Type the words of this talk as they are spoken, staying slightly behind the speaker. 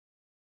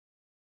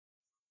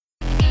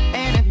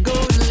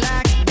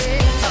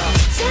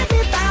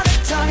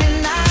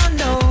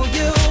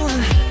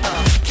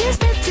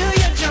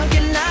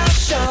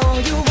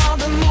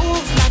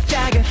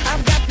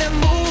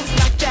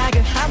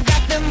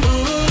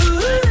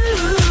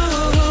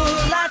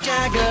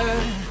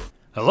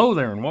Hello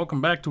there, and welcome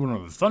back to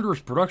another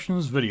Thunderous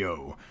Productions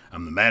video.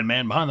 I'm the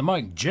madman behind the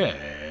mic,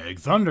 Jag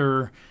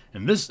Thunder,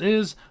 and this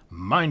is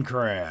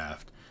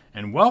Minecraft.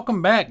 And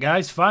welcome back,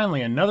 guys.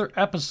 Finally, another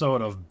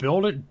episode of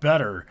Build It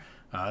Better.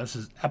 This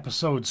is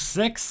episode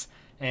 6,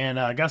 and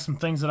I got some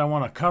things that I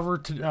want to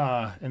cover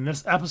in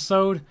this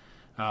episode.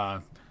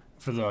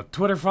 For the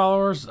Twitter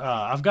followers,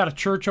 I've got a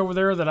church over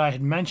there that I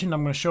had mentioned.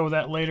 I'm going to show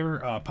that later,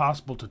 a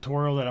possible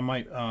tutorial that I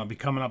might be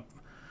coming up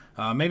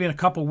maybe in a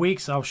couple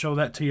weeks. I'll show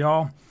that to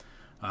y'all.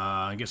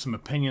 Get some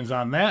opinions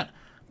on that.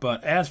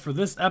 But as for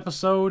this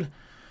episode,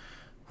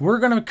 we're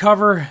going to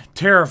cover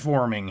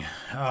terraforming.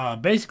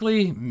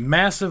 Basically,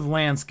 massive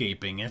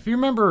landscaping. If you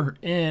remember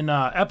in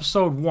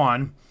episode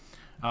 1,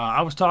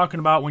 I was talking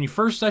about when you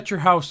first set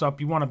your house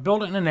up, you want to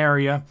build it in an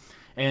area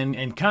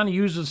and kind of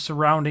use the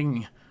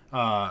surrounding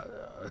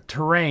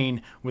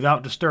terrain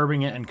without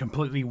disturbing it and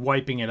completely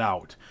wiping it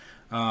out.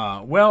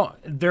 Well,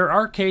 there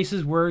are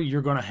cases where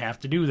you're going to have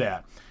to do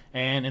that.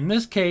 And in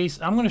this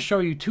case, I'm going to show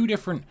you two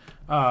different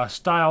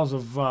styles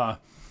of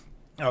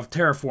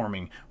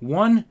terraforming.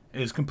 One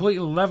is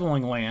completely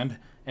leveling land,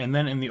 and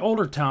then in the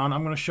older town,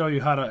 I'm going to show you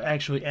how to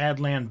actually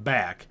add land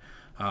back.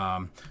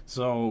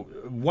 So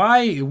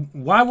why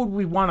would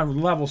we want to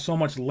level so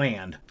much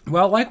land?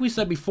 Well, like we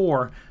said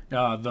before,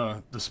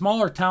 the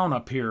smaller town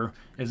up here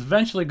is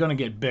eventually going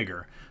to get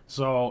bigger.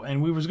 So,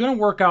 and we was going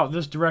to work out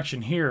this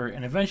direction here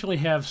and eventually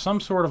have some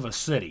sort of a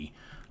city.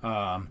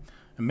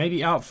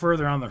 Maybe out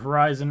further on the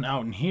horizon,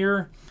 out in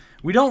here.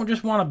 We don't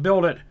just want to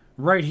build it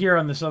right here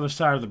on this other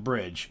side of the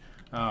bridge.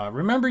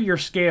 Remember your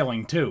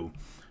scaling too.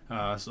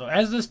 So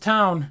as this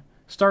town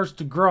starts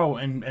to grow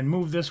and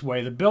move this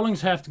way, the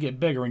buildings have to get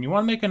bigger, and you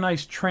want to make a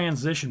nice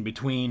transition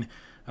between,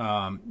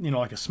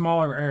 like a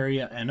smaller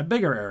area and a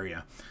bigger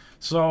area.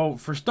 So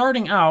for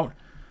starting out,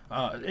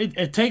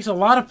 it takes a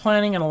lot of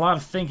planning and a lot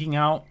of thinking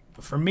out.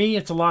 For me,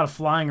 it's a lot of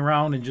flying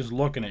around and just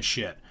looking at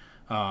shit.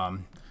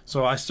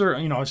 So I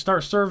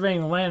start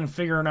surveying the land and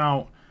figuring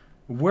out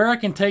where I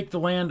can take the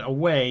land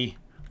away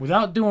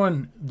without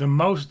doing the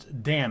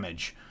most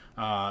damage.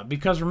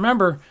 Because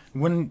remember,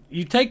 when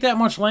you take that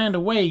much land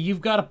away,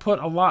 you've got to put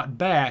a lot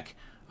back,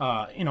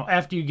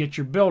 after you get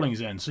your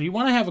buildings in. So you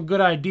want to have a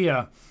good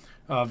idea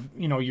of,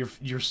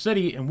 your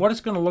city and what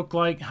it's going to look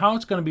like, how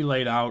it's going to be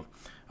laid out.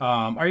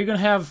 Are you going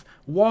to have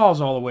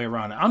walls all the way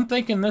around it? I'm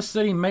thinking this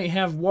city may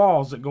have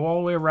walls that go all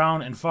the way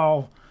around and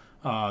follow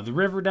the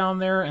river down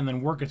there and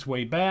then work its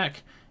way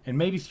back and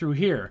maybe through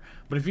here.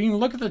 But if you can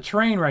look at the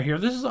terrain right here,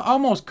 this is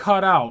almost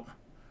cut out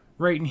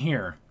right in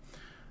here.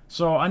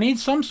 So I need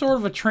some sort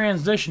of a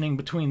transitioning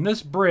between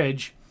this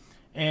bridge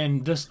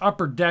and this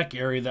upper deck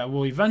area that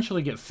will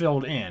eventually get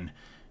filled in.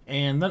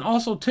 And then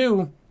also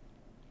too,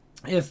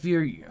 if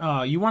you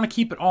want to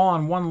keep it all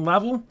on one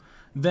level,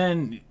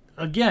 then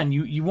again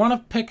you want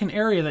to pick an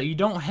area that you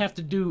don't have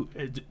to do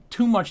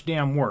too much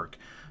damn work.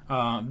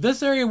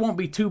 This area won't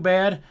be too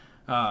bad.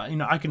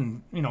 I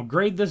can,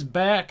 grade this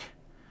back,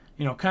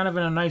 kind of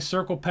in a nice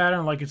circle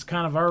pattern like it's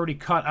kind of already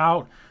cut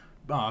out.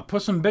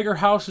 Put some bigger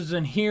houses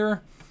in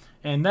here,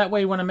 and that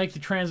way when I make the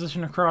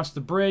transition across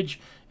the bridge,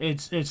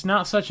 it's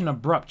not such an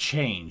abrupt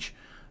change.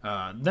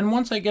 Then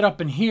once I get up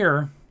in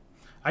here,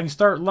 I can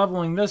start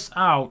leveling this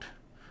out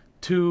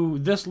to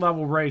this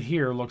level right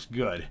here. Looks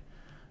good,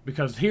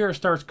 because here it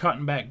starts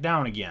cutting back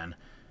down again.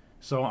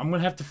 So I'm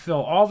going to have to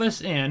fill all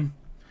this in.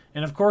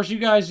 And of course, you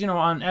guys,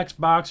 on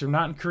Xbox or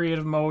not in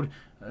creative mode,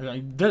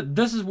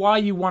 this is why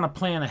you want to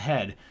plan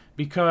ahead,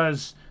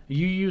 because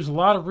you use a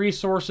lot of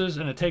resources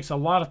and it takes a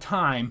lot of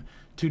time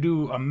to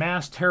do a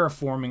mass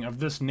terraforming of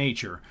this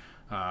nature.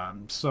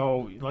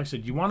 So, like I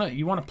said, you want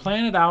to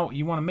plan it out.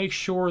 You want to make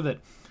sure that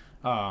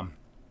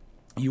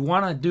you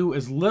want to do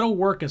as little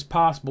work as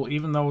possible,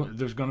 even though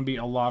there's going to be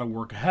a lot of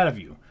work ahead of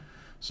you.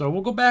 So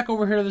we'll go back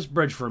over here to this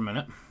bridge for a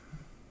minute.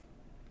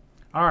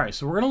 Alright,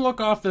 so we're going to look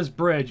off this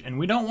bridge, and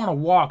we don't want to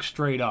walk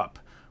straight up.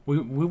 We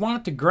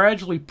want it to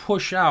gradually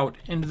push out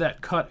into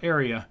that cut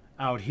area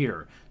out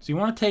here. So you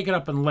want to take it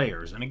up in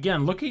layers. And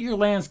again, look at your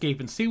landscape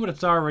and see what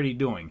it's already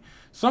doing.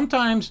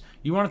 Sometimes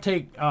you want to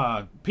take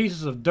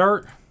pieces of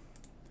dirt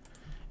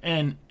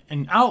and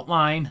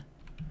outline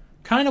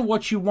kind of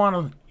what you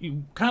want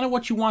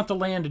the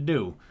land to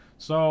do.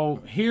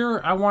 So here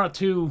I want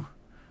to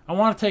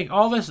take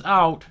all this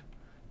out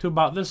to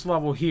about this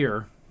level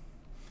here.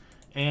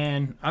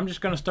 And I'm just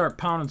going to start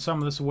pounding some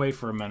of this away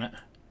for a minute.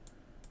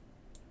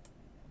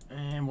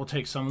 And we'll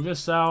take some of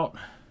this out.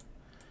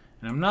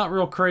 And I'm not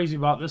real crazy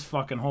about this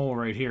fucking hole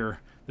right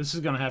here. This is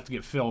going to have to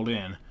get filled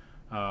in.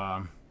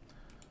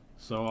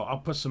 So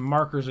I'll put some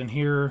markers in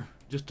here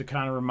just to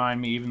kind of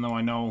remind me, even though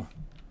I know,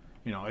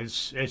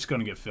 it's going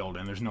to get filled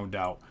in. There's no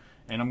doubt.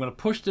 And I'm going to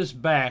push this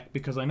back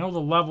because I know the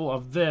level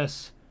of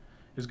this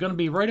is going to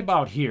be right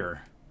about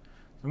here.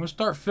 I'm going to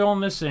start filling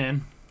this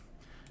in.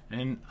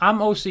 And I'm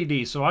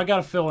OCD, so I got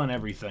to fill in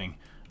everything.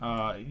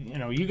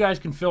 You guys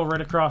can fill right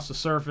across the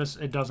surface.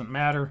 It doesn't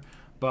matter.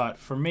 But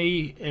for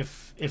me,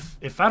 if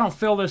I don't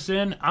fill this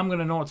in, I'm going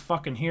to know it's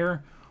fucking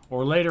here.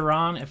 Or later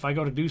on, if I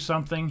go to do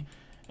something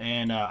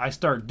and I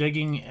start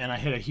digging and I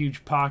hit a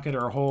huge pocket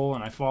or a hole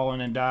and I fall in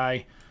and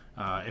die,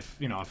 if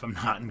I'm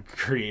not in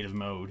creative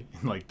mode,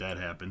 like that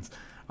happens,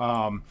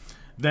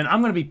 then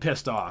I'm going to be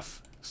pissed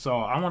off. So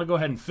I want to go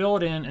ahead and fill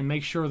it in and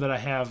make sure that I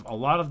have a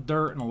lot of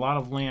dirt and a lot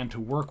of land to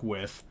work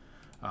with,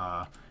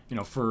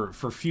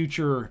 for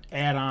future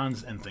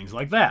add-ons and things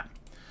like that.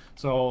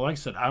 So like I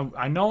said,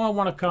 I know I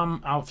want to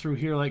come out through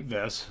here like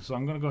this, so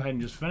I'm going to go ahead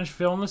and just finish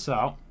filling this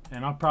out,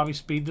 and I'll probably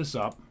speed this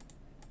up.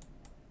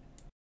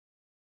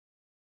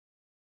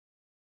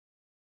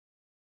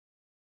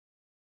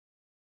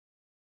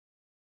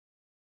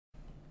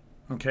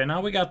 Okay,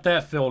 now we got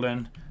that filled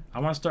in. I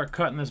want to start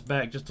cutting this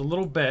back just a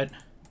little bit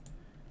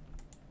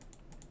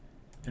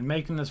and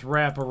making this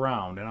wrap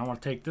around. And I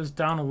want to take this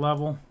down a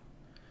level,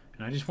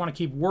 and I just want to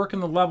keep working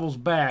the levels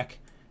back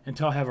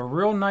until I have a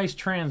real nice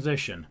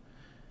transition.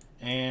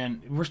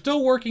 And we're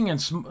still working in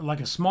like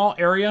a small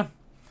area,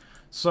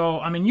 so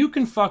I mean you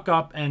can fuck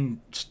up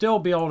and still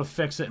be able to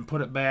fix it and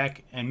put it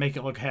back and make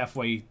it look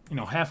halfway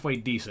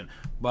decent.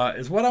 But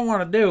is what I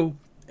want to do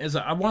is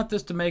I want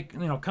this to make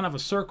kind of a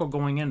circle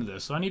going into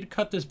this, so I need to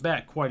cut this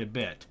back quite a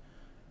bit.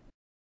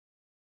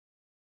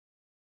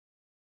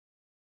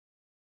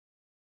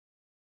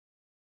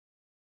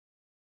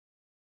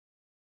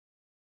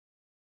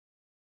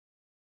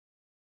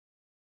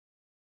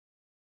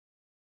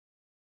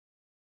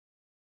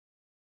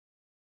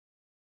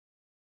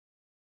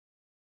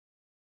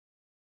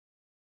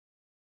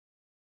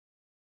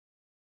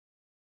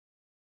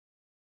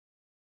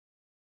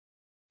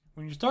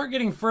 When you start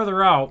getting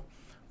further out,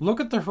 look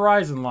at the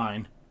horizon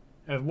line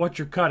of what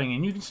you're cutting,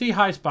 and you can see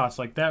high spots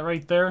like that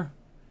right there.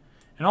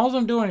 And all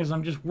I'm doing is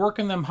I'm just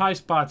working them high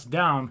spots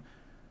down.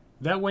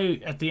 That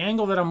way, at the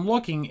angle that I'm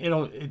looking,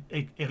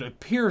 it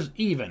appears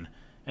even.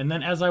 And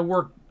then as I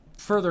work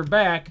further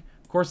back,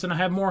 of course, then I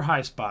have more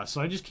high spots. So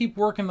I just keep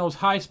working those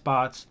high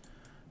spots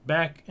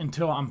back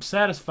until I'm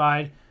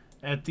satisfied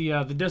at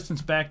the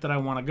distance back that I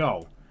want to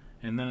go.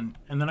 And then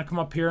I come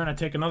up here and I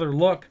take another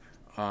look.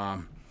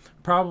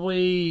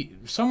 Probably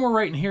somewhere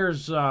right in here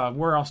is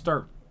where I'll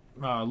start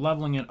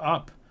leveling it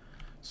up.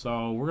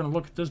 So we're going to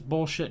look at this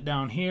bullshit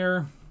down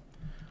here.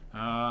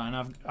 And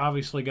I've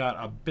obviously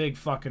got a big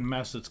fucking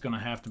mess that's going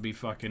to have to be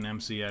fucking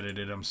MC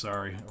edited, I'm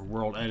sorry, or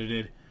world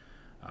edited.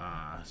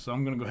 So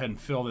I'm going to go ahead and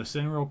fill this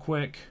in real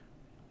quick.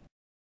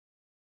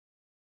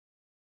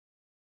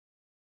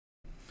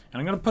 And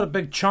I'm going to put a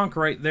big chunk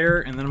right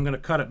there, and then I'm going to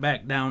cut it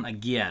back down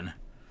again.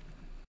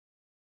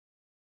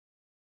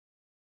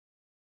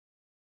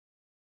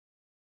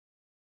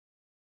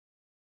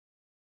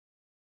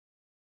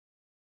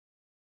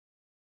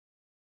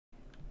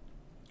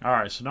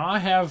 Alright, so now I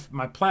have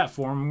my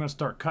platform. I'm going to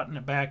start cutting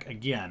it back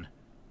again.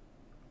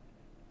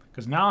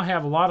 Because now I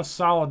have a lot of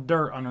solid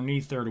dirt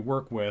underneath there to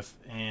work with.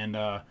 And,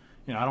 I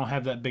don't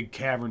have that big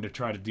cavern to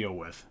try to deal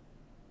with.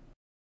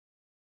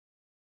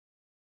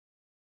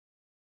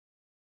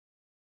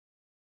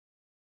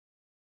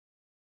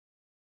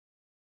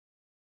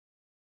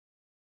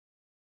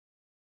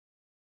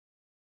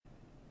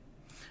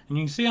 And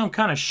you can see I'm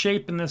kind of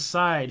shaping this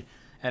side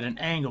at an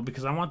angle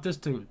because I want this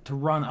to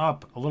run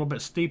up a little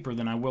bit steeper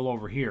than I will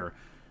over here.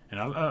 And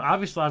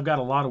obviously I've got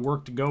a lot of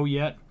work to go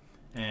yet,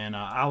 and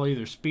I'll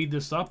either speed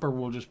this up or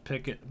we'll just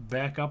pick it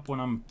back up when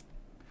I'm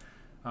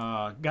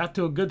got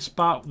to a good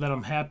spot that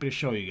I'm happy to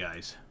show you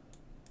guys.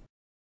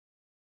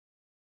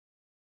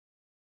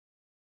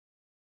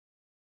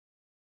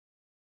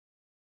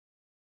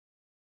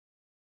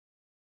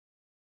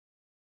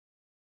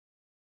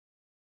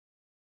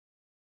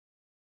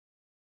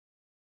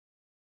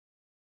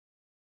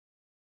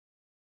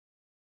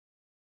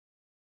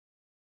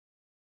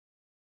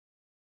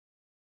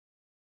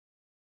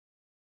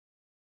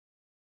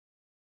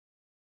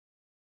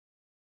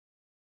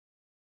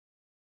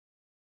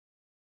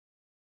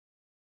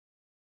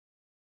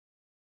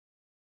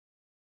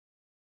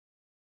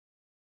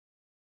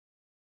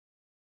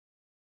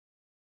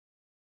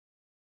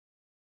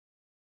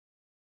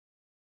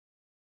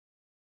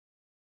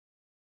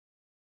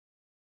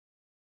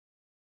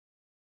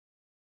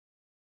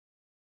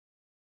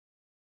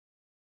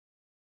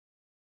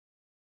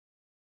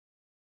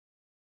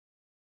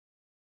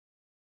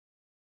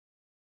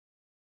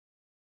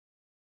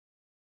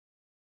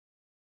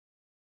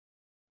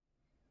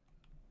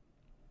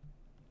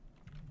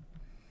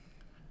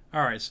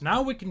 Alright, so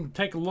now we can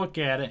take a look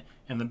at it,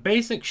 and the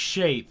basic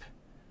shape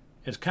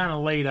is kind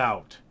of laid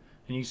out.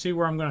 And you see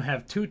where I'm going to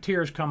have two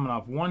tiers coming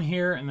up, one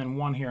here and then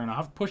one here. And I'll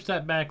have to push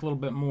that back a little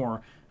bit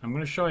more. I'm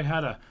going to show you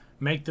how to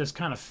make this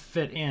kind of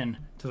fit in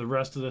to the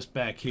rest of this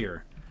back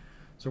here.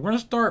 So we're going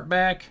to start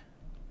back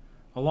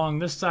along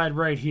this side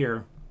right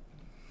here.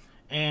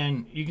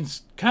 And you can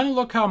kind of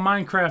look how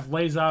Minecraft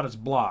lays out its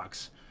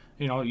blocks.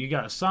 You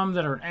got some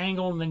that are an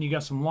angle, and then you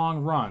got some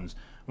long runs.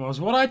 Well,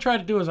 so what I try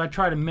to do is I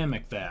try to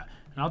mimic that.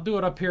 And I'll do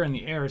it up here in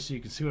the air so you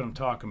can see what I'm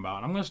talking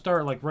about. I'm going to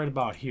start like right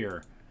about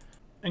here.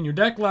 And your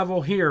deck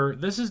level here,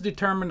 this is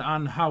determined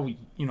on how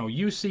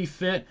you see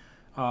fit,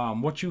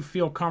 what you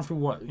feel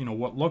comfortable,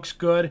 what looks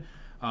good.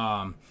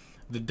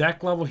 The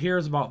deck level here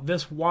is about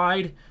this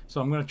wide,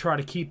 so I'm going to try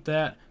to keep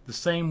that the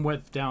same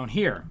width down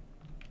here.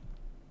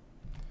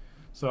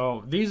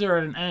 So these are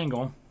at an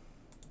angle,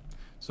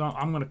 so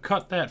I'm going to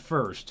cut that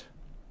first.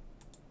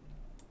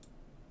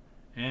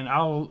 And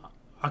I'll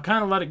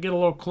kind of let it get a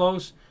little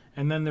close,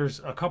 and then there's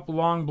a couple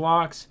long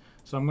blocks,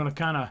 so I'm going to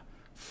kind of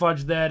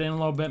fudge that in a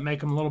little bit, make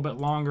them a little bit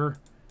longer,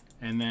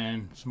 and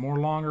then some more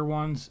longer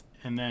ones,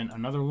 and then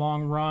another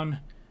long run,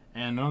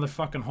 and another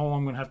fucking hole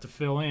I'm going to have to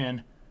fill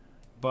in.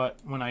 But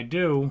when I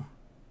do,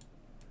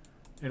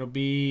 it'll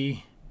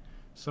be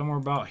somewhere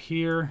about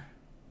here.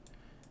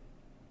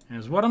 And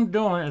as what I'm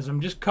doing is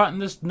I'm just cutting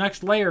this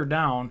next layer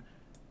down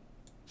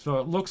so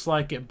it looks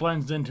like it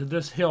blends into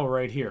this hill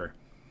right here.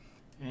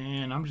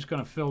 And I'm just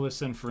going to fill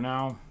this in for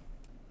now.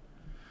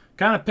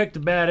 Kind of picked a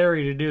bad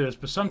area to do this,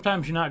 but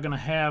sometimes you're not going to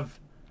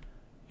have,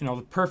 you know,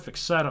 the perfect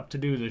setup to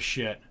do this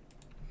shit.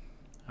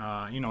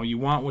 You know, you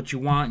want what you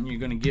want and you're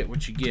going to get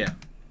what you get.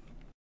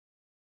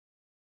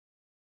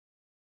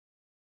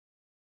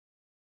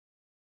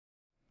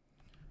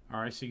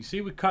 Alright, so you can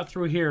see we cut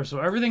through here. So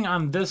everything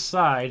on this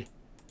side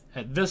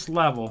at this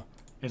level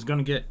is going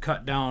to get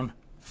cut down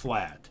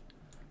flat.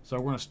 So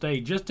we're going to stay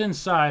just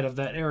inside of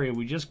that area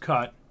we just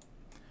cut.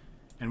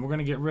 And we're going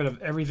to get rid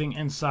of everything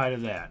inside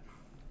of that.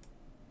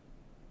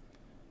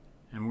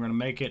 And we're going to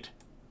make it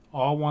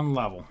all one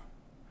level.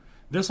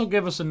 This will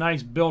give us a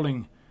nice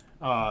building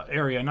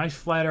area, a nice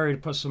flat area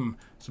to put some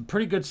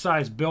pretty good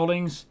sized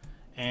buildings.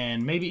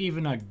 And maybe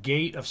even a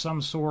gate of some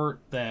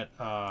sort that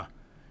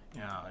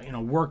you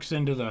know, works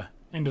into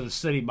the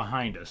city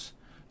behind us.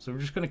 So we're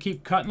just going to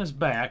keep cutting this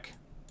back.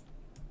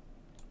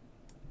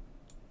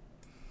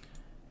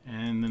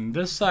 And then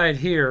this side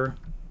here,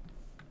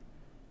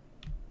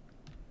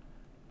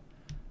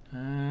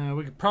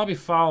 we could probably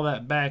follow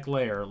that back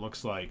layer, it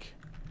looks like.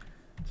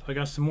 So I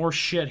got some more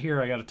shit here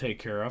I got to take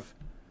care of.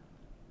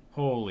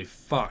 Holy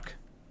fuck.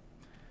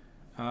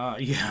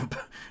 Yeah,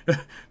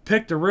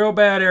 picked a real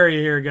bad area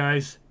here,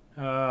 guys.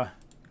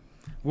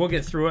 We'll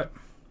get through it.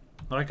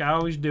 Like I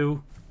always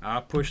do,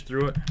 I'll push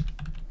through it.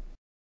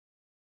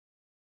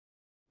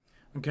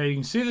 Okay, you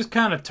can see this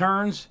kind of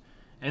turns,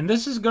 and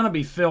this is going to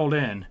be filled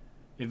in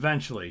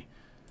eventually.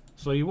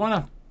 So you want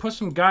to put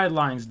some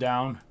guidelines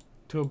down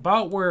to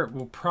about where it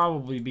will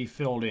probably be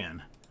filled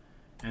in.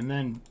 And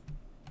then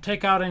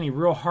take out any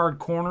real hard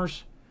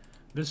corners.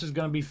 This is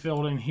going to be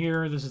filled in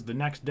here. This is the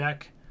next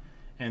deck.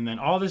 And then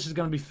all this is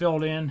going to be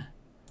filled in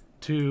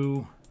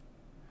to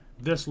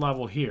this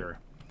level here.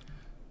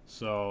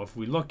 So if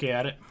we look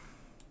at it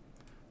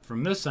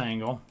from this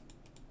angle,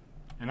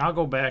 and I'll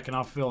go back and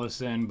I'll fill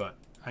this in, but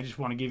I just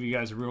want to give you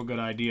guys a real good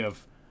idea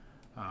of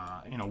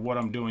you know, what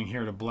I'm doing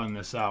here to blend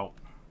this out.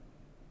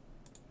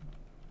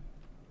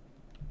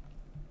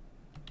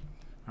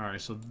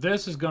 Alright, so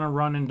this is going to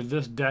run into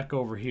this deck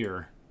over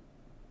here,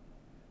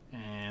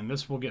 and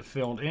this will get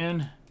filled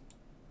in.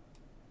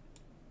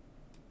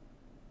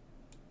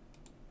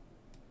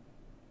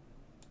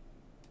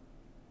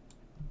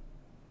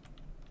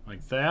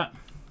 Like that.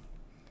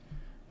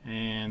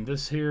 And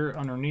this here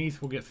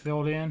underneath will get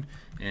filled in.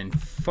 And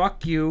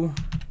fuck you.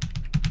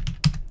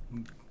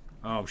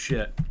 Oh,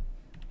 shit.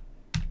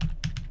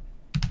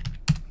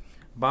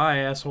 Bye,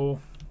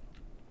 asshole.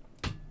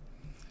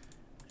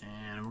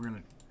 And we're going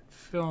to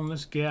fill in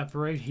this gap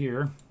right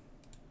here.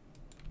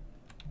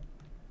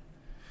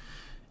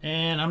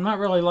 And I'm not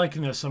really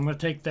liking this, so I'm going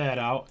to take that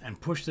out and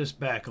push this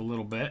back a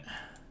little bit.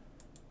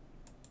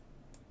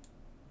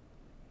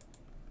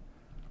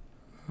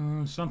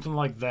 Something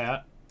like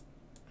that.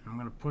 I'm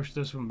going to push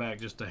this one back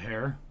just a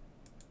hair.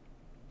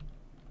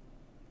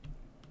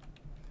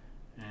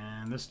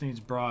 And this needs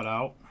brought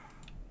out.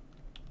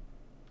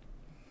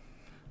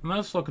 And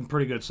that's looking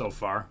pretty good so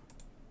far.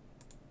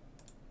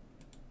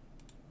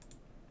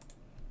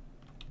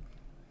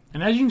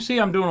 And as you can see,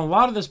 I'm doing a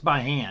lot of this by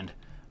hand.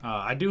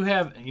 I do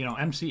have, you know,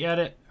 MC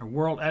Edit or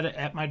World Edit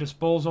at my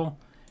disposal,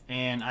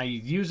 and I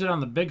use it on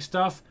the big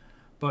stuff.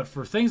 But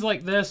for things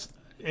like this,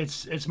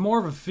 it's more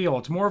of a feel.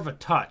 It's more of a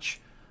touch.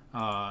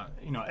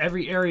 You know,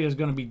 every area is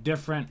going to be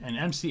different, and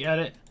MC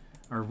Edit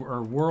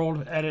or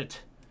World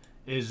Edit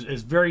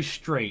is very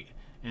straight,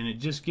 and it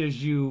just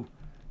gives you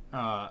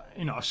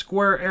you know, a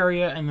square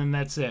area, and then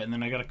that's it. And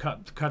then I got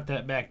to cut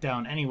that back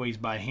down anyways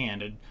by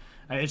hand.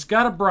 It's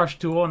got a brush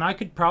tool, and I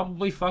could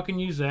probably fucking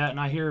use that. And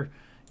I hear,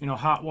 you know,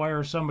 Hotwire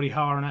or somebody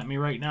hollering at me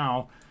right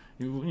now.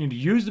 You need to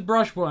use the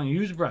brush. Well,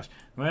 use the brush.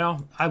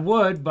 Well, I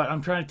would, but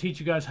I'm trying to teach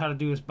you guys how to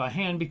do this by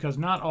hand because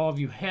not all of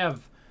you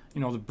have,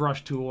 you know, the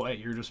brush tool at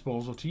your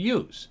disposal to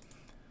use.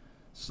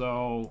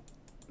 So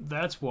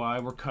that's why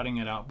we're cutting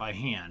it out by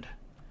hand.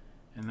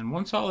 And then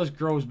once all this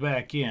grows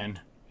back in,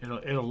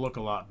 it'll look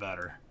a lot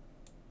better.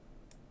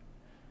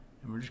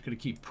 And we're just going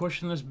to keep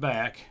pushing this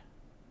back.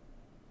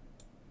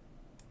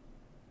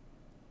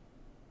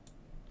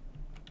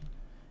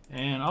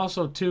 And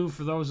also, too,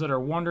 for those that are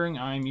wondering,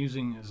 I'm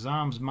using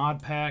Zom's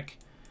mod pack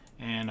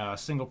and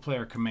single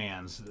player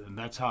commands. And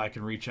that's how I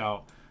can reach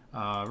out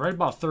right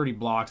about 30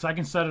 blocks. I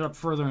can set it up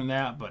further than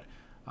that, but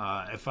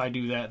if I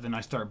do that, then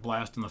I start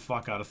blasting the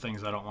fuck out of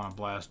things I don't want to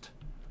blast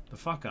the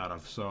fuck out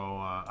of. So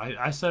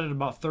I set it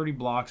about 30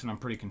 blocks, and I'm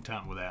pretty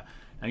content with that.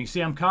 Now you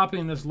see I'm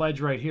copying this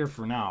ledge right here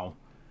for now,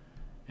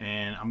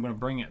 and I'm going to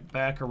bring it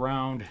back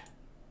around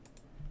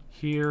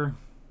here,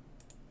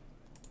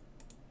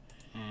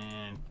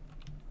 and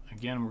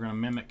again we're going to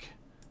mimic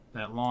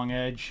that long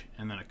edge,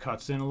 and then it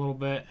cuts in a little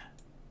bit,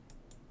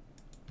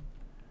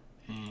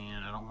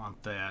 and I don't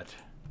want that.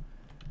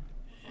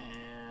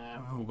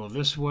 And we'll go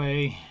this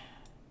way.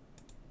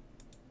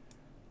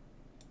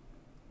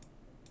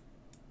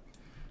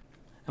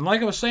 And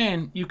like I was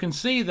saying, you can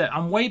see that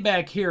I'm way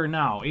back here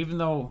now, even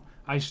though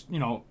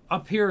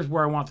up here is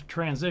where I want the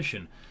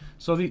transition.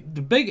 So the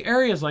big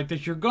areas like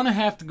this, you're going to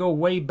have to go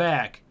way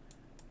back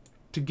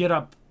to get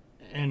up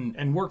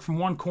and work from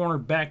one corner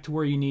back to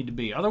where you need to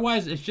be.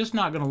 Otherwise, it's just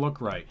not going to look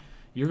right.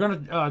 You're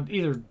going to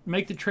either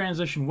make the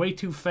transition way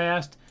too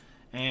fast,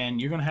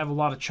 and you're going to have a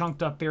lot of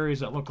chunked up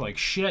areas that look like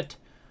shit.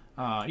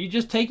 You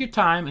just take your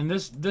time, and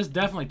this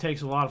definitely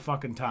takes a lot of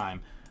fucking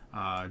time.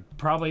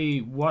 Probably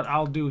what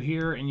I'll do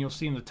here, and you'll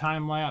see in the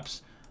time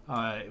lapse,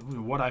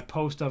 what I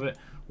post of it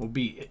will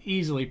be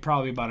easily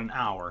probably about an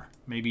hour,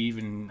 maybe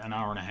even an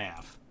hour and a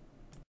half.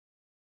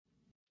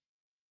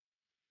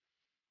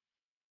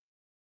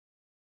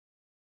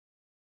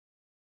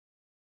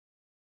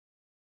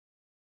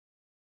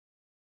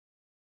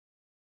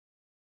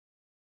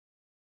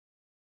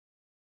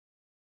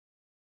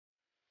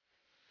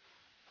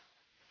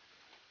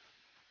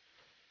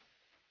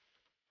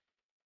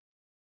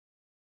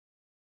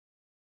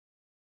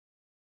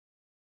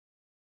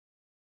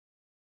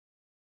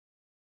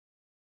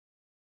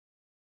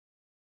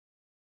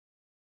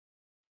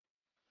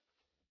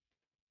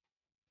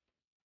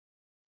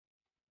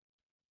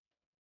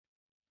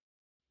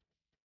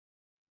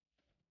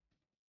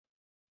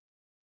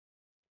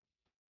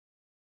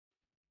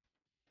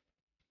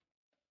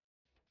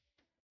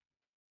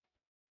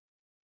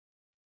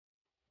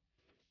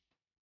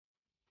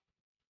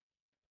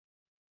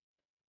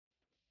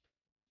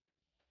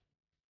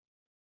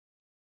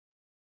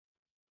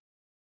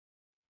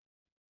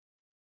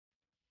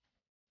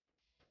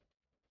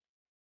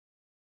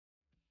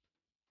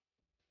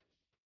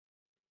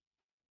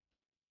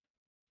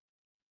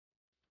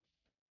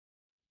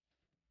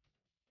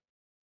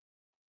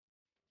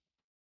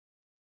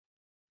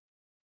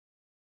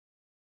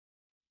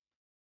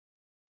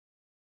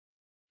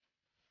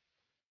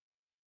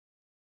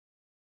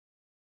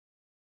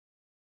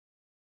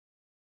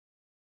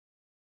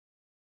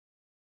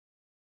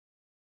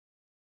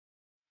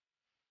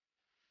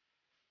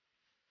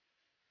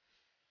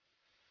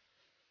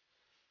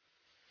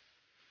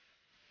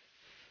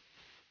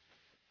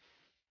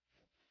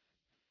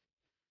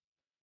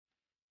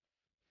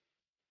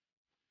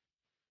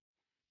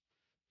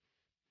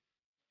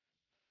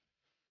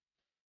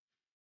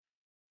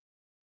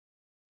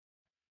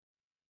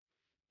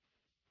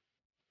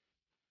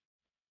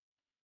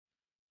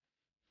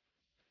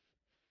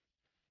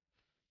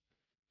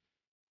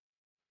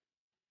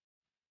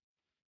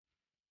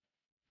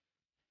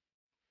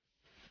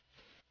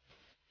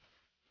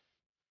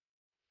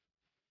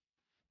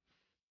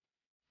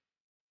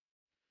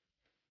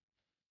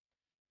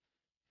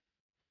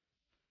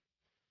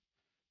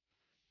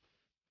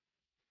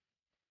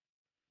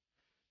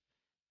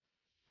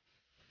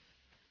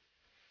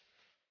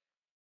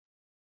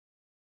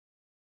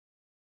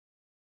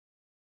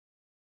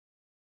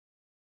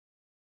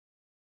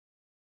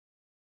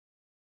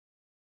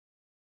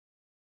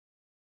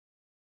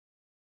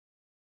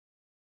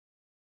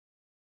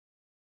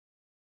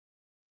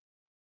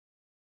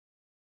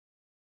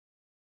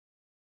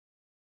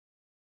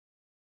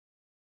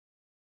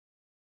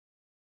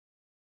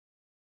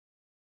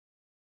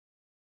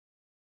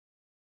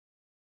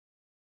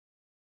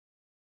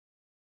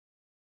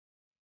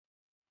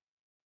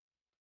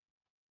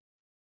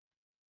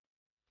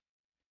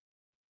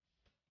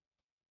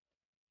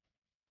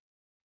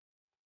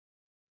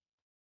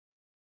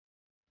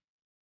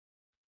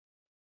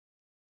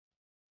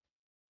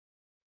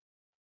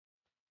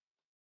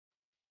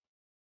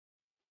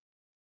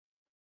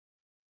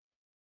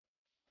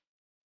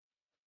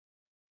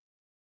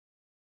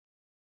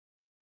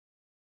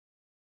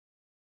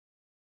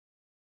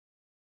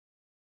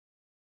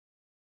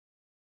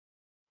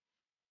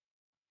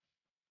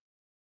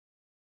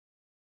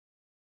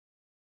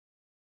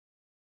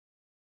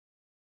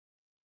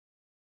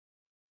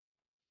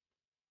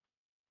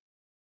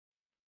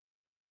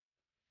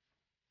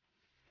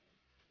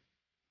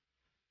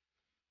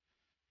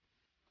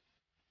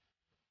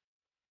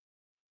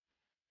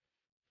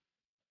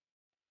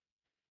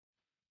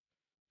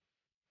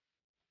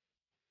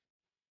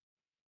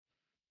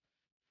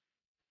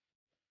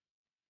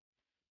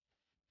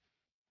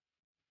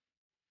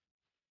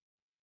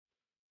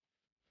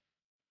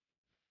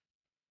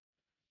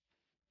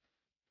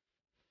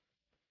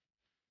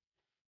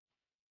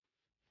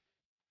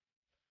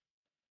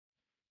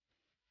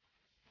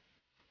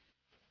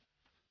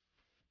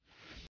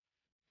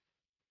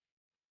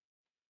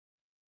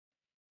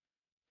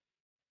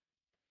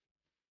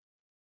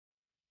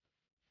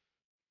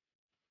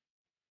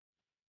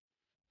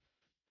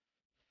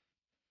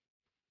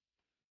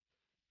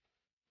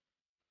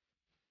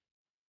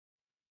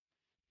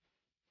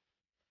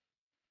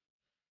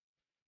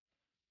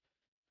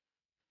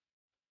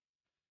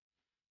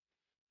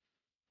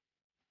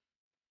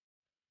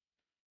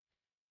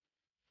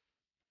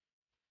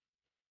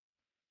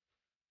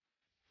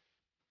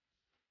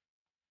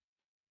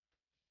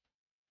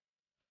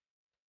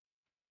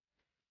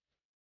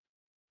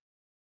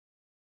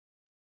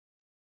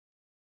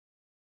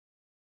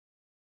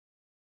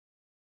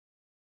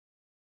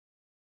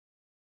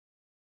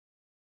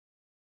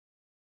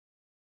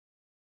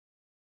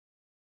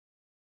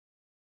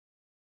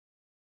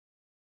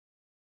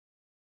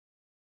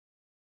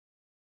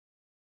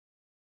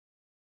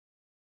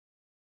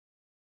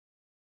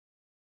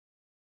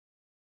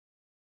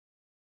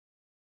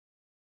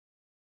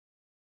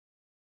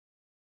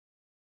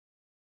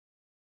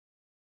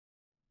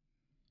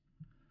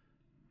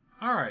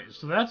 Alright,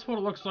 so that's what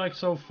it looks like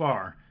so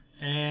far.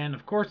 And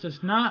of course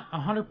it's not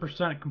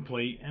 100%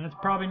 complete, and it's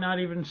probably not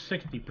even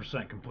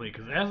 60% complete,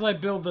 because as I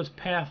build this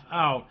path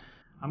out,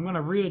 I'm going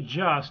to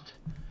readjust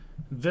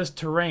this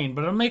terrain,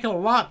 but it'll make it a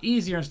lot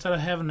easier instead of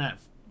having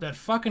that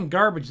fucking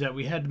garbage that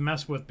we had to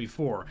mess with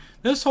before.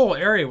 This whole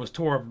area was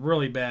tore up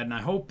really bad, and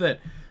I hope that,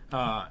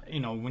 you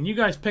know, when you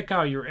guys pick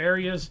out your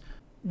areas,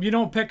 you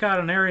don't pick out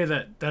an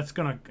area that's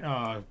going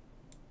to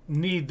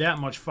need that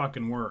much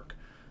fucking work.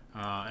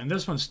 And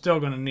this one's still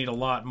going to need a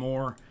lot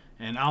more,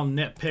 and I'll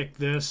nitpick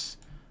this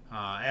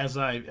as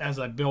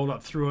I build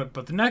up through it.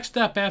 But the next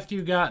step after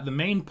you got the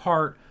main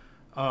part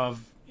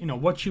of, you know,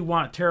 what you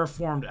want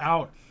terraformed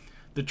out,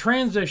 the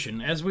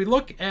transition. As we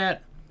look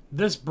at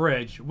this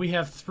bridge, we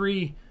have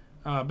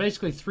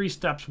basically three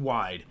steps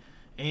wide,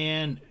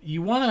 and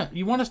you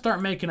wanna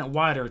start making it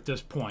wider at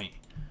this point.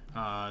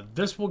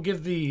 This will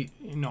give the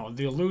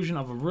illusion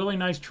of a really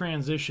nice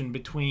transition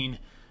between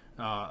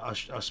a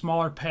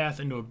smaller path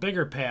into a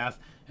bigger path,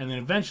 and then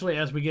eventually,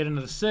 as we get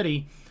into the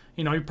city,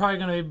 you know, you're probably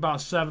going to be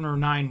about 7 or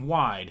 9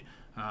 wide.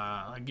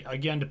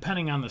 Again,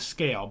 depending on the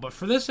scale. But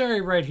for this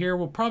area right here,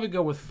 we'll probably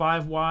go with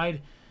 5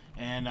 wide,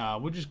 and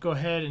we'll just go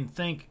ahead and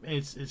think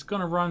it's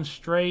going to run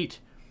straight.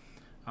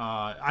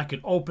 I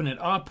could open it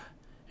up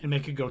and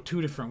make it go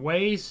 2 different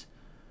ways.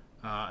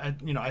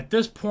 At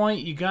this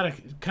point, you got to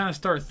kind of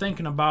start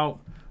thinking about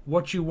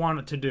what you want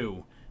it to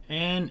do,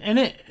 and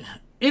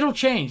it'll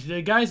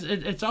change, guys.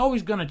 It's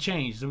always going to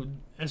change,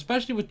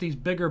 especially with these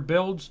bigger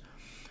builds.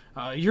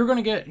 You're going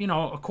to get, you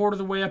know, a quarter of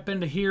the way up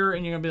into here,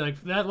 and you're going to be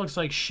like, that looks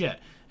like shit.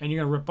 And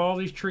you're going to rip all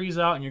these trees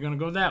out, and you're going to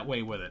go that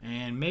way with it.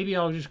 And maybe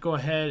I'll just go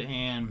ahead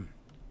and,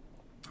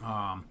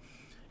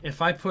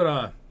 if I put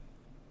a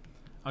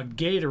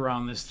gate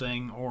around this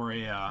thing, or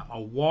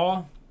a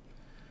wall,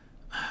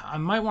 I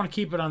might want to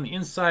keep it on the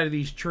inside of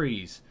these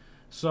trees.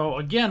 So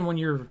again, when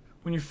you're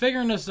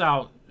figuring this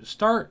out,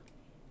 start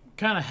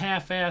kind of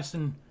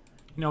half-assing,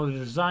 you know, the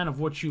design of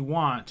what you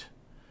want.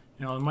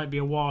 You know, there might be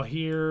a wall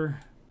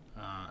here.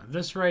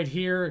 This right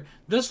here,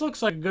 this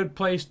looks like a good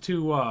place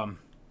to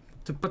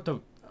put the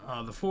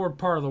forward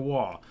part of the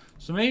wall.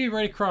 So maybe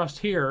right across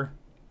here,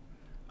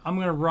 I'm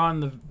going to run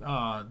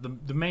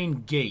the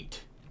main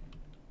gate.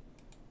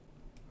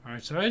 All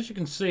right, so as you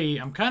can see,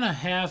 I'm kind of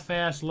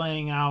half-ass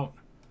laying out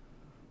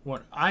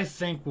what I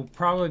think will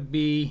probably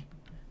be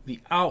the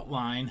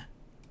outline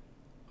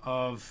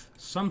of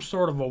some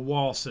sort of a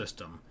wall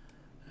system.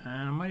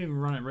 And I might even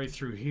run it right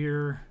through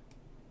here.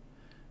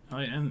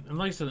 And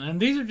like I said,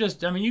 and these are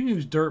just, I mean, you can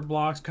use dirt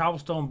blocks,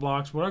 cobblestone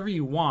blocks, whatever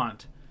you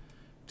want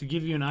to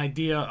give you an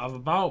idea of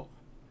about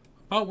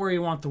where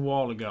you want the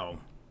wall to go.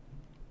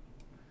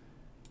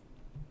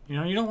 You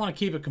know, you don't want to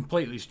keep it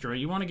completely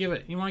straight. You want to give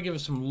it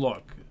some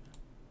look.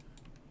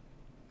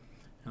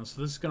 And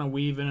so this is going to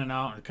weave in and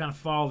out and kind of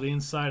follow the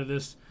inside of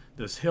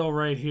this hill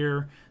right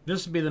here.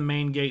 This would be the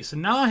main gate. So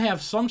now I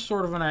have some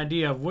sort of an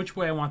idea of which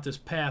way I want this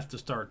path to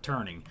start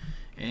turning.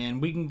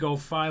 And we can go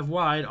 5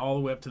 wide all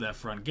the way up to that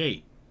front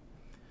gate.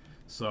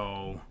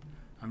 So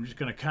I'm just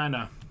going to kind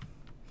of,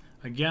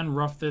 again,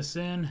 rough this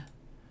in.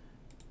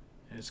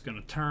 It's going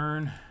to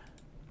turn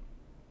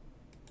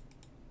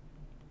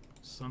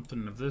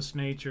something of this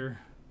nature.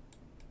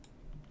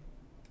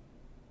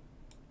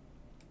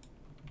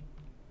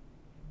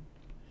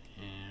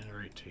 And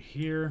right to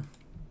here.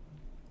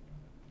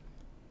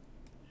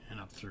 And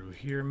up through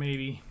here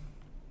maybe.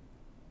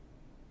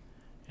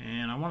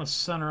 And I want to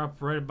center up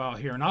right about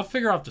here. And I'll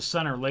figure out the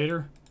center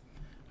later.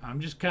 I'm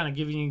just kind of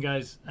giving you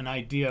guys an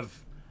idea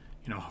of,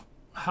 you know,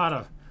 how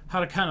to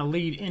kind of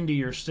lead into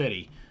your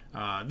city.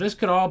 This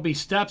could all be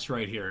steps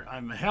right here.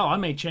 Hell, I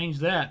may change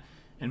that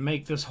and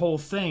make this whole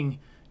thing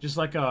just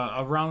like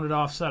a rounded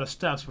off set of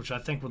steps, which I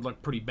think would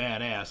look pretty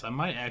badass. I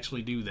might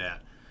actually do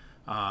that.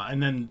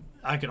 And then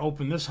I could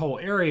open this whole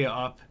area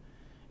up.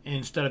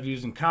 Instead of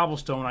using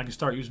cobblestone, I can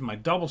start using my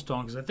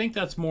doublestone, because I think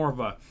that's more of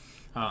a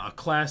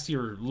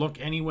classier look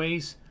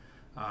anyways.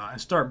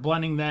 And start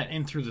blending that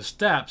in through the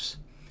steps,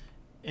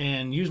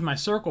 and use my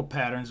circle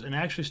patterns and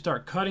actually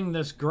start cutting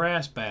this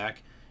grass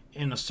back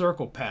in a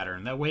circle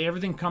pattern. That way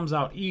everything comes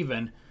out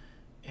even,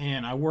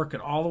 and I work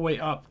it all the way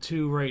up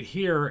to right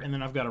here, and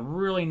then I've got a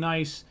really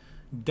nice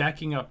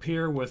decking up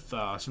here with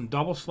some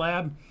double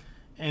slab,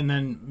 and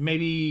then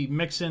maybe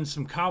mix in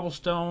some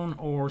cobblestone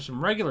or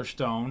some regular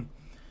stone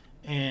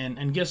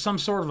and get some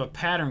sort of a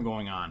pattern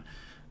going on.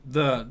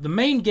 The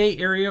main gate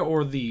area,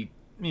 or the,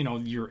 you know,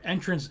 your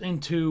entrance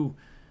into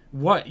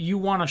what you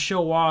want to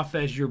show off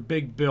as your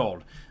big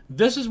build.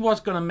 This is what's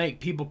going to make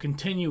people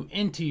continue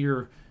into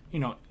your, you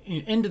know,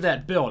 into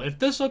that build. If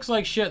this looks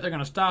like shit, they're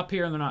going to stop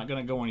here and they're not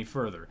going to go any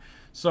further.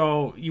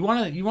 So you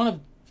want to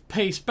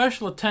pay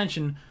special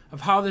attention of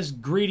how this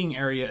greeting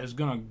area is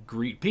going to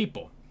greet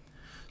people.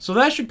 So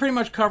that should pretty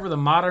much cover the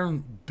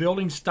modern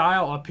building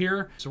style up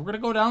here. So we're going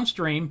to go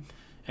downstream,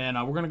 and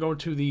we're going to go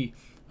to the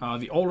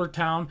older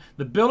town.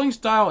 The building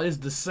style is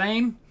the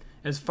same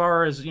as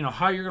far as, you know,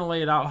 how you're going to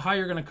lay it out, how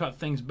you're going to cut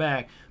things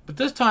back. But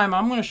this time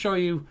I'm going to show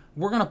you,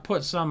 we're going to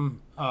put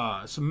some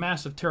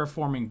massive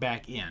terraforming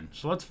back in.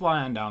 So let's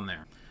fly on down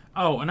there.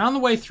 Oh, and on the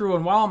way through,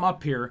 and while I'm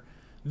up here,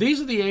 these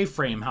are the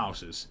A-frame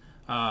houses.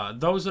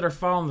 Those that are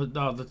following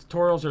the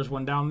tutorials, there's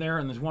one down there,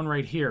 and there's one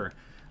right here.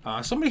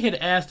 Somebody had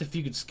asked if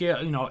you could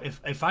scale, you know,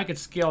 if I could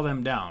scale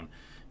them down.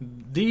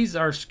 These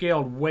are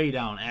scaled way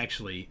down,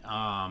 actually,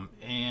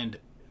 and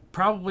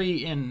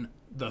probably in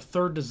the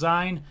third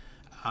design,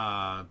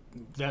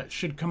 that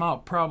should come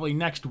out probably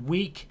next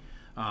week.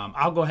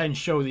 I'll go ahead and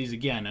show these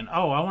again. And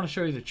oh, I want to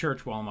show you the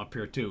church while I'm up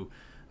here too.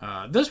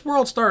 This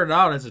world started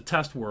out as a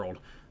test world.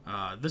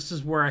 This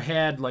is where I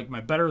had like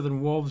my Better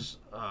Than Wolves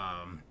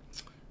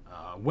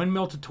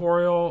windmill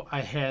tutorial.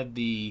 I had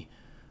the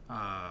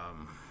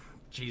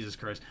Jesus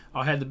Christ,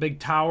 I had the big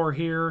tower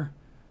here.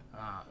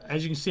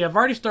 As you can see, I've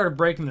already started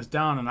breaking this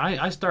down, and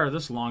I started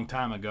this a long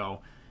time ago.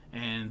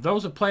 And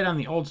those that played on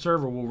the old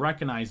server will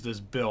recognize this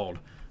build.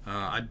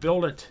 I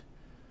built it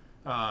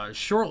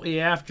shortly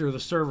after the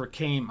server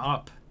came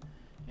up,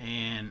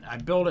 and I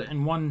built it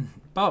in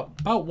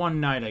about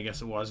one night, I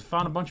guess it was. I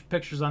found a bunch of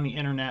pictures on the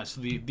internet,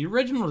 so the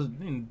original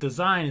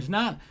design is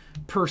not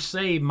per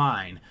se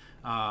mine.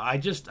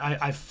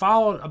 I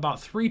followed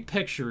about 3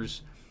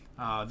 pictures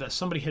that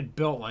somebody had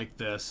built like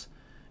this,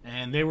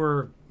 and they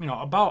were, you know,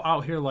 about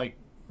out here, like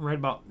right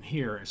about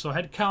here. So I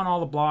had to count all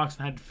the blocks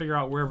and I had to figure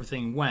out where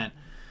everything went.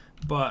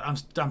 But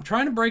I'm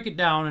trying to break it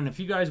down, and if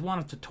you guys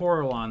want a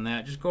tutorial on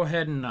that, just go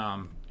ahead and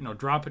you know,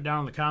 drop it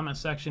down in the comment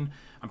section.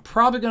 I'm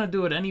probably going to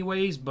do it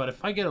anyways, but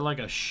if I get like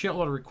a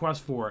shitload of requests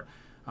for it,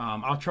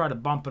 I'll try to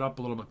bump it up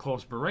a little bit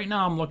closer. But right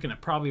now I'm looking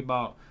at probably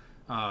about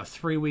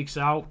 3 weeks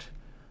out.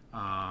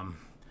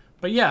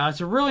 But yeah,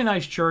 it's a really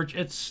nice church.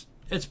 It's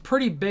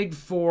pretty big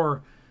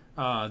for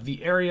the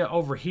area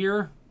over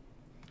here.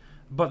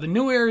 But the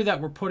new area that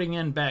we're putting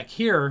in back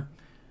here,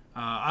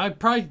 I'd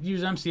probably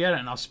use MC Edit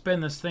and I'll spin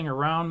this thing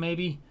around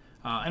maybe.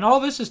 And all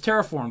this is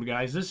terraformed,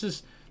 guys. This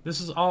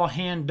is all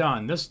hand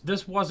done.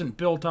 This wasn't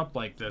built up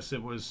like this.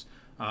 It was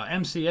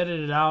MC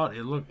edited out.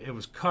 It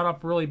was cut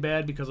up really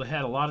bad because I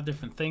had a lot of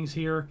different things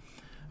here.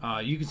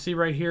 You can see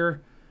right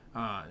here,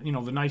 you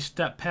know, the nice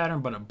step pattern,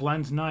 but it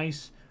blends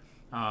nice.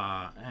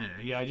 And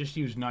yeah, I just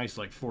used nice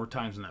like 4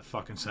 times in that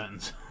fucking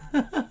sentence.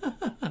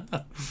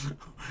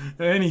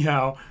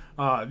 Anyhow,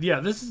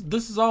 yeah, this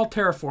is all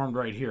terraformed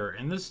right here,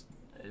 and it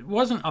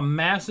wasn't a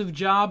massive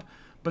job,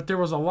 but there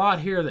was a lot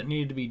here that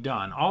needed to be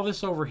done. All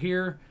this over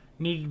here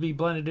needed to be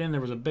blended in.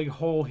 There was a big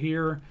hole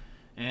here,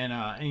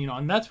 and you know,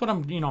 and that's what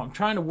I'm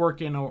trying to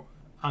work in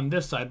on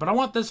this side. But I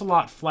want this a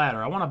lot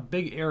flatter. I want a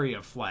big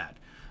area flat.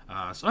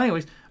 So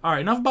anyways, all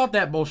right, enough about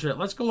that bullshit.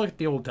 Let's go look at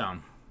the old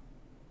town.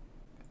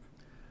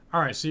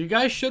 Alright, so you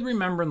guys should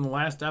remember in the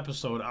last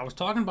episode, I was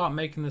talking about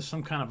making this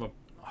some kind of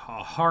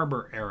a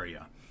harbor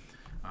area.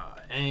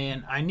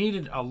 And I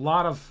needed a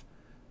lot of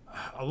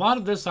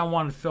this I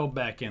wanted filled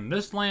back in.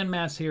 This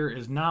landmass here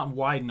is not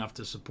wide enough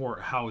to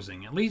support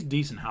housing, at least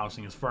decent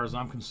housing as far as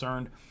I'm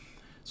concerned.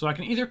 So I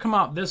can either come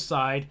out this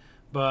side,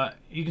 but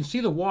you can see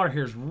the water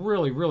here is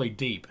really, really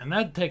deep. And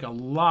that'd take a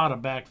lot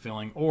of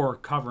backfilling or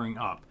covering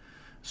up.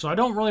 So I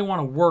don't really want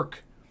to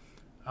work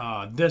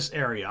this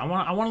area. I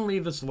want to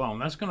leave this alone.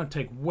 That's going to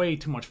take way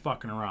too much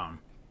fucking around.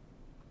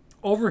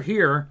 Over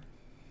here,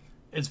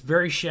 it's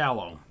very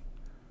shallow.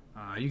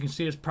 You can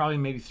see it's probably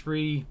maybe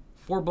 3-4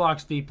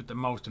 blocks deep at the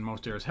most in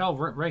most areas. Hell,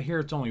 right here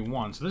it's only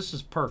 1, so this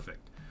is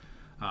perfect.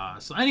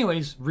 So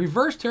anyways,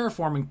 reverse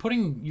terraforming,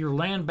 putting your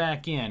land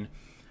back in.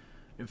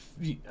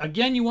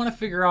 Again, you want to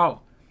figure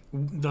out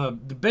the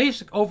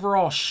basic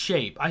overall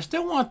shape. I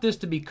still want this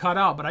to be cut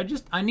out, but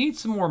I need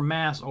some more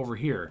mass over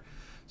here.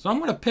 So I'm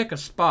going to pick a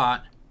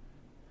spot,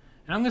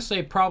 and I'm going to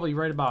say probably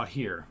right about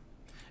here.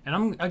 And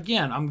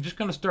I'm just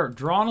going to start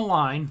drawing a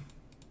line,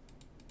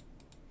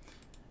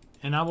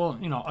 and I will,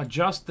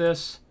 adjust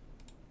this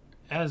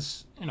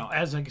as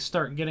I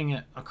start getting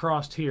it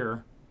across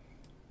here.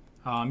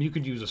 You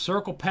could use a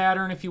circle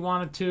pattern if you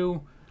wanted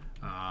to.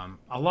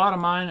 A lot of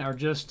mine are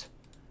just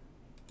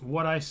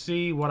what I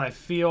see, what I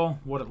feel,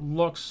 what it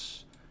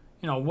looks,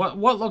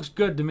 what looks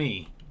good to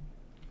me.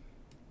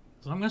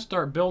 So I'm going to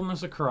start building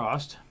this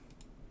across.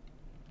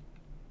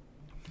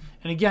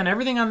 And again,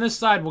 everything on this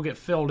side will get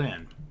filled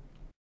in.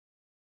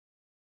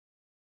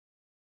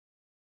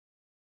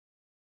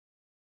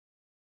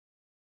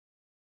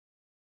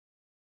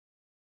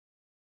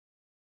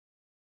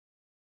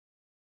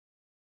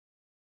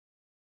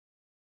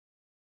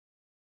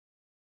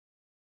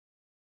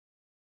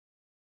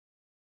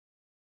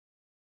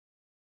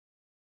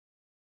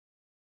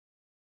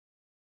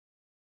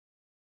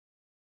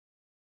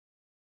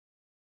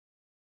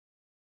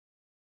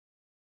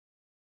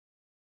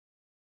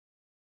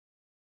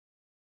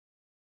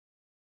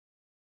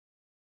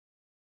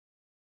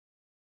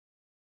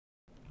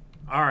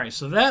 Alright,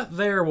 so that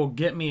there will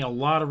get me a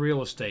lot of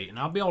real estate, and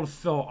I'll be able to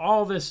fill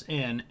all this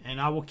in, and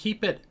I will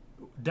keep it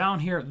down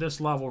here at this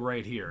level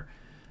right here.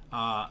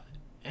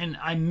 And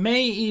I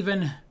may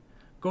even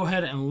go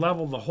ahead and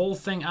level the whole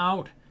thing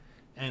out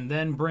and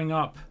then bring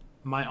up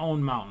my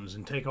own mountains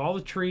and take all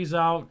the trees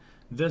out.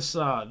 This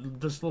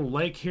little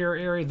lake here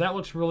area, that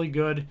looks really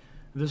good.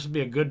 This would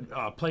be a good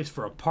place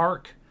for a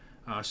park.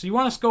 So you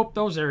want to scope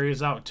those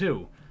areas out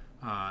too.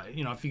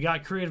 You know, if you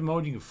got creative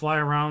mode, you can fly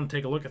around,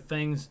 take a look at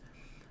things.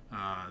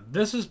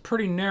 This is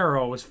pretty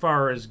narrow as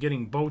far as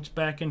getting boats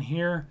back in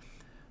here.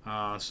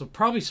 So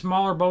probably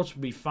smaller boats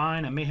would be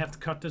fine. I may have to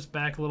cut this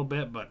back a little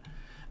bit, but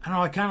I don't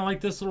know, I kind of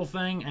like this little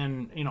thing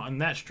and, you know, and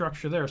that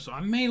structure there, so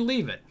I may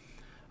leave it.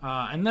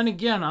 And then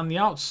again, on the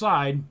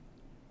outside,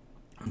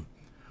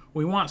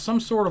 we want some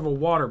sort of a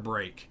water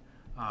break,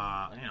 you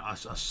know,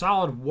 a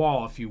solid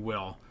wall, if you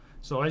will.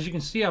 So as you can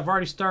see, I've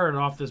already started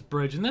off this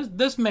bridge, and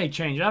this may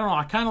change. I don't know.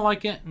 I kind of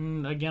like it,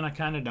 and again, I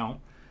kind of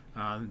don't.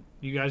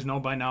 You guys know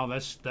by now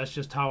that's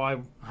just how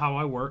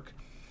I work.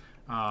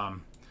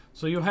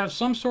 So you'll have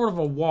some sort of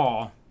a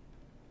wall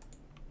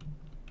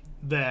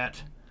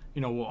that,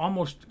 you know, will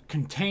almost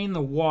contain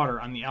the water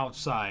on the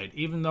outside,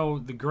 even though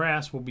the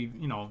grass will be,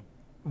 you know,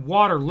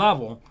 water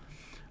level.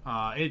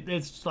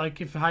 It's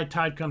like if high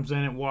tide comes in,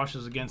 it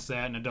washes against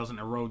that, and it doesn't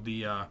erode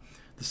the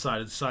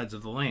sides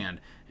of the land.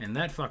 And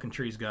that fucking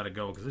tree's got to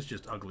go because it's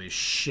just ugly as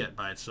shit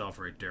by itself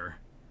right there.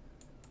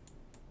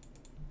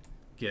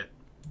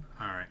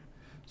 All right.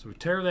 So we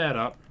tear that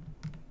up,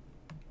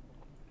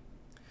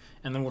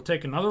 and then we'll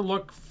take another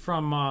look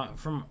from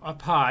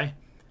up high,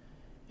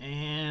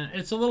 and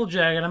it's a little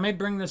jagged. I may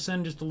bring this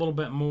in just a little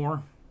bit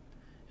more,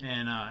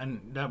 and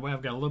that way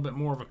I've got a little bit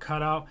more of a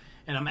cutout.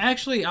 And I'm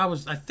actually, I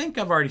think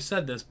I've already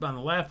said this on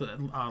the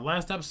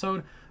last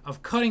episode,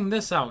 of cutting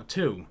this out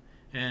too,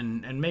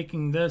 and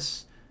making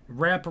this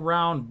wrap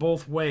around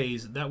both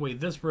ways. That way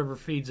this river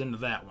feeds into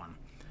that one.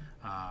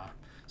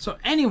 So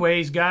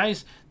anyways,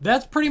 guys,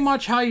 that's pretty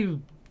much how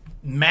you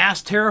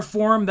mass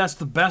terraform. That's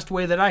the best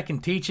way that I can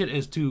teach it,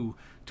 is to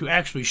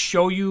actually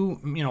show you,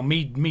 you know,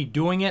 me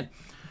doing it.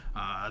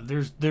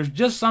 There's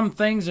just some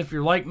things, if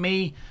you're like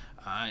me,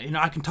 you know,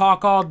 I can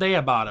talk all day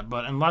about it,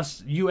 but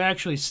unless you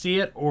actually see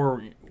it,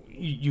 or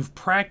you've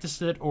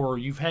practiced it, or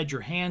you've had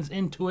your hands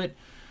into it,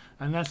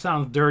 and that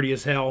sounds dirty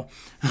as hell,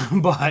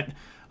 but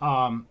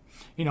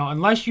you know,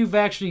 unless you've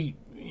actually,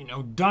 you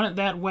know, done it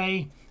that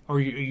way, or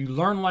you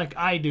learn like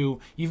I do,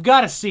 you've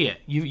got to see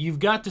it. You've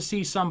got to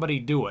see somebody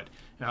do it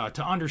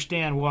to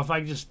understand. Well, if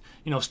I just,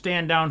 you know,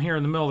 stand down here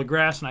in the middle of the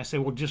grass and I say,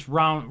 well, just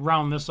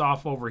round this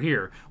off over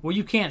here, well,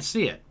 you can't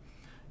see it.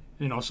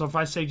 You know, so if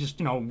I say just,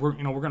 we're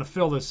going to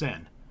fill this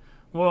in.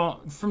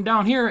 Well, from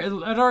down here, it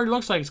already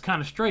looks like it's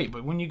kind of straight,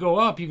 but when you go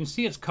up, you can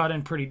see it's cut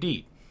in pretty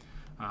deep.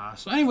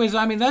 So anyways,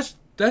 I mean, that's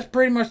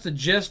pretty much the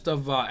gist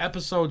of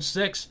episode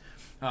 6,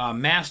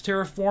 mass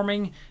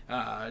terraforming.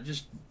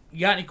 Just, you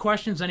got any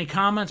questions, any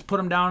comments, put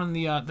them down in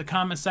the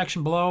comment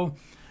section below.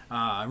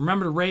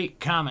 Remember to rate,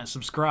 comment,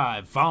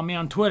 subscribe, follow me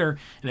on Twitter,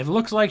 and if it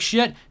looks like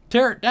shit,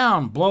 tear it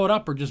down, blow it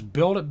up, or just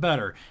build it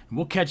better. And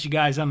we'll catch you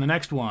guys on the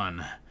next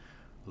one.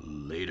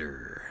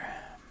 Later.